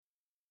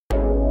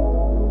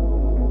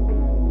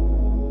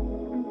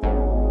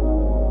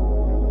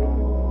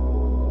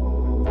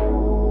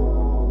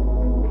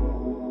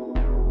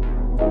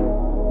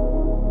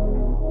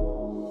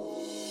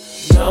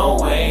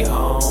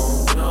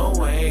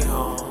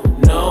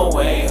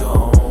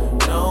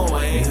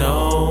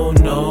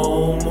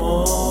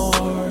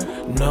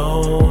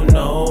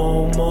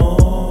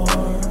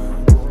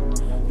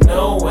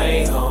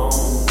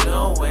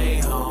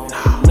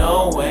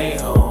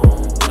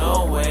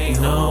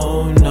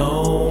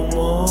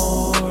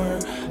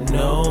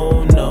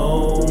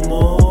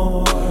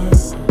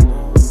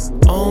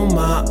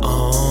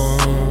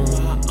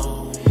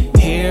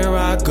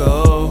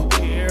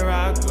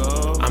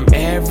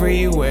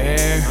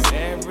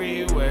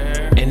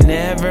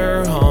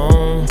never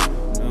home.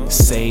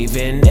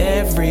 Saving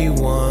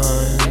everyone,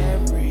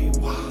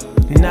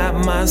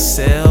 not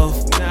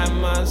myself.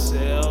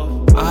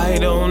 I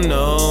don't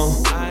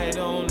know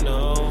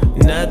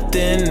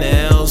nothing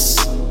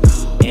else.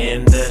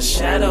 In the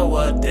shadow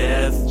of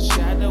death,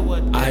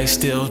 I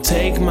still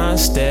take my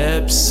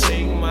steps.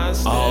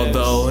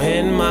 Although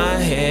in my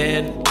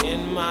head,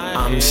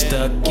 I'm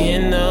stuck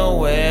in a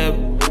web.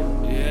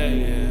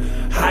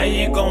 How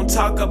you gon'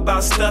 talk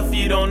about stuff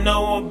you don't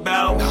know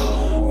about?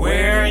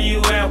 Where are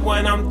you at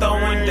when I'm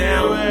throwing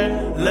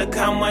down? Look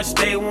how much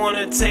they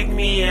wanna take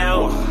me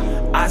out.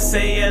 I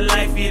say your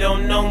life, you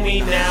don't know me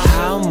now.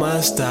 How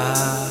must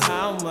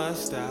I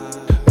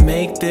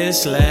make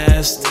this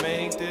last?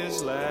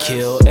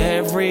 Kill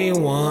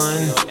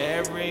everyone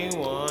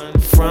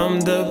from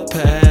the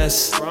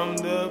past.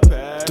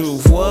 Through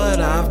what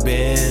I've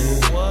been,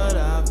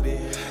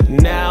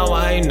 now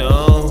I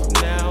know.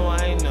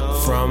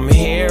 From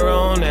here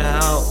on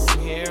out,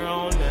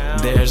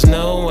 there's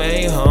no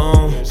way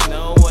home.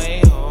 No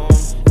way home.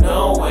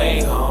 No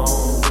way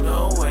home.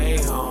 No way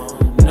home.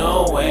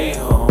 No way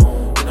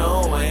home.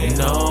 No way.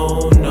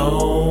 No, no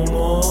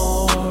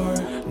more.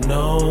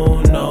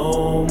 No, no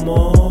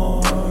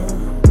more.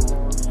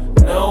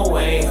 No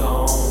way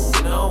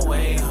home. No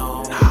way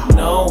home.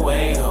 No way.